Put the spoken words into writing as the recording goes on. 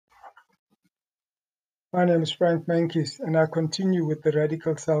My name is Frank Mankis, and I continue with the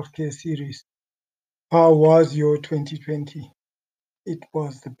Radical Self-Care series. How was your 2020? It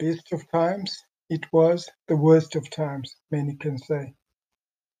was the best of times. It was the worst of times, many can say.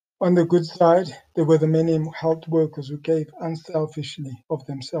 On the good side, there were the many health workers who gave unselfishly of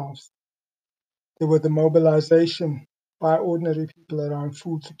themselves. There were the mobilization by ordinary people around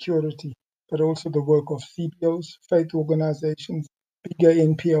food security, but also the work of CBOs, faith organizations, bigger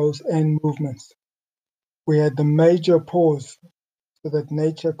NPOs, and movements. We had the major pause so that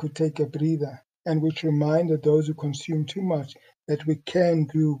nature could take a breather, and which reminded those who consume too much that we can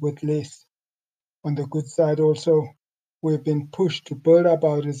do with less. On the good side, also, we've been pushed to build up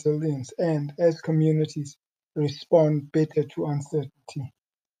our resilience and, as communities, respond better to uncertainty.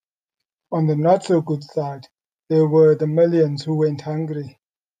 On the not so good side, there were the millions who went hungry,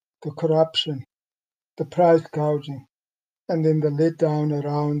 the corruption, the price gouging, and then the letdown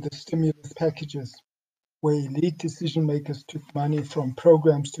around the stimulus packages, where elite decision makers took money from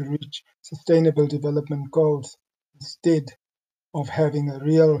programs to reach sustainable development goals instead of having a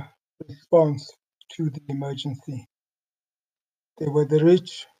real response to the emergency. There were the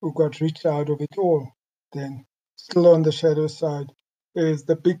rich who got rich out of it all. Then, still on the shadow side, there is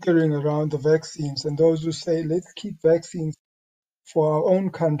the bickering around the vaccines and those who say, let's keep vaccines for our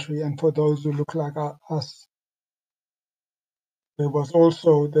own country and for those who look like us. There was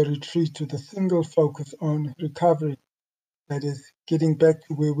also the retreat to the single focus on recovery, that is, getting back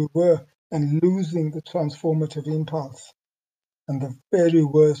to where we were and losing the transformative impulse. And the very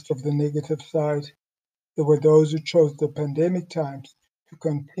worst of the negative side, there were those who chose the pandemic times to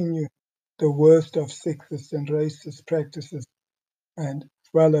continue the worst of sexist and racist practices, and as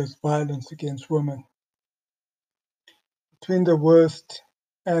well as violence against women. Between the worst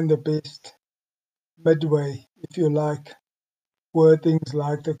and the best, midway, if you like, were things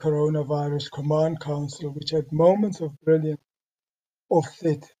like the Coronavirus Command Council, which had moments of brilliance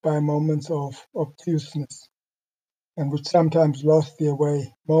offset by moments of obtuseness, and which sometimes lost their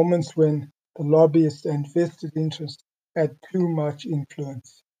way, moments when the lobbyists and vested interests had too much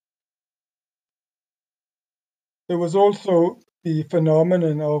influence. There was also the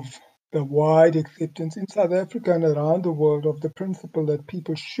phenomenon of the wide acceptance in South Africa and around the world of the principle that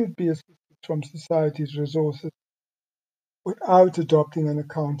people should be assisted from society's resources without adopting an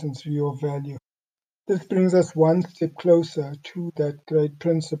accountant's view of value. This brings us one step closer to that great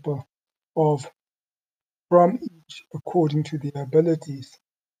principle of from each according to their abilities,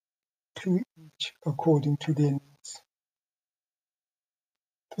 to each according to their needs.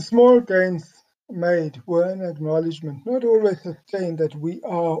 The small gains made were an acknowledgement, not always sustained, that we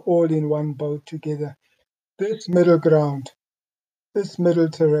are all in one boat together. This middle ground, this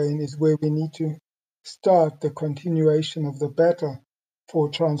middle terrain is where we need to start the continuation of the battle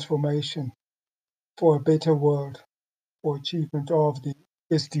for transformation, for a better world, for achievement of the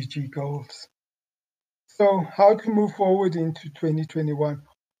SDG goals. So, how to move forward into 2021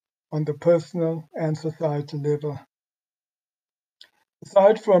 on the personal and societal level?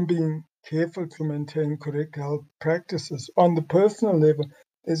 Aside from being careful to maintain correct health practices, on the personal level,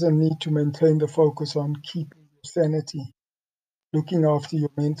 there's a need to maintain the focus on keeping your sanity, looking after your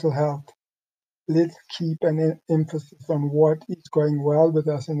mental health. Let's keep an emphasis on what is going well with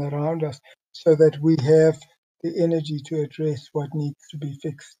us and around us so that we have the energy to address what needs to be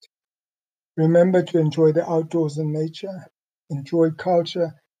fixed. Remember to enjoy the outdoors and nature, enjoy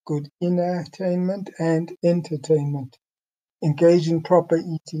culture, good entertainment and entertainment. Engage in proper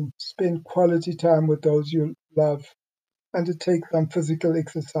eating, spend quality time with those you love, undertake some physical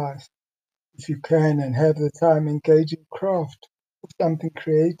exercise. If you can and have the time, engage in craft or something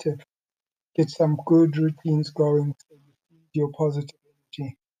creative. Get some good routines going so you feed your positive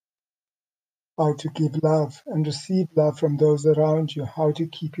energy. How to give love and receive love from those around you. How to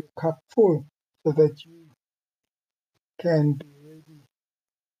keep your cup full so that you can be ready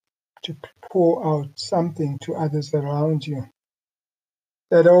to pour out something to others around you.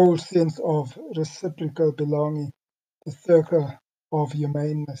 That old sense of reciprocal belonging, the circle of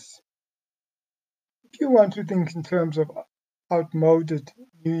humaneness. If you want to think in terms of outmoded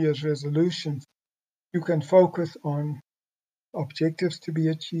New Year's resolutions, you can focus on objectives to be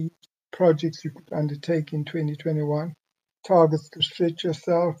achieved, projects you could undertake in 2021, targets to stretch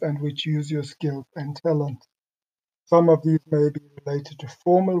yourself and which use your skill and talent. Some of these may be related to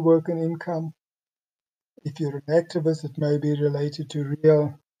formal work and income. If you're an activist, it may be related to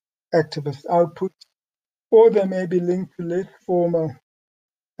real activist output, or they may be linked to less formal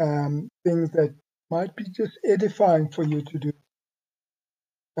things that might be just edifying for you to do.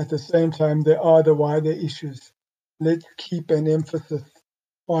 At the same time, there are the wider issues. Let's keep an emphasis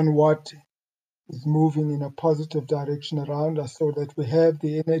on what is moving in a positive direction around us so that we have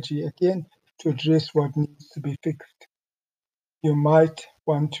the energy again to address what needs to be fixed. You might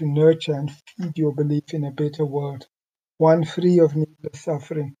want to nurture and feed your belief in a better world, one free of needless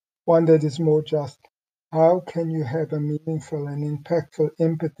suffering, one that is more just. How can you have a meaningful and impactful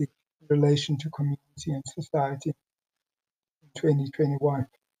empathy in relation to community and society in 2021?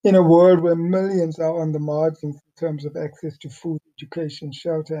 In a world where millions are on the margins in terms of access to food, education,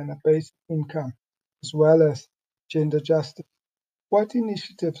 shelter, and a basic income, as well as gender justice, what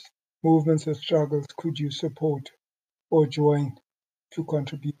initiatives, movements, or struggles could you support or join to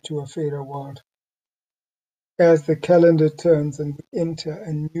contribute to a fairer world? As the calendar turns and we enter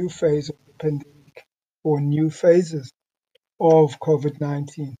a new phase of the pandemic or new phases of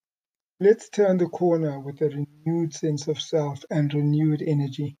COVID-19, let's turn the corner with a renewed sense of self and renewed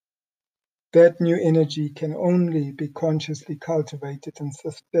energy. That new energy can only be consciously cultivated and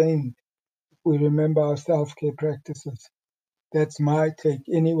sustained if we remember our self-care practices. That's my take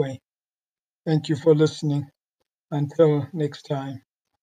anyway. Thank you for listening. Until next time.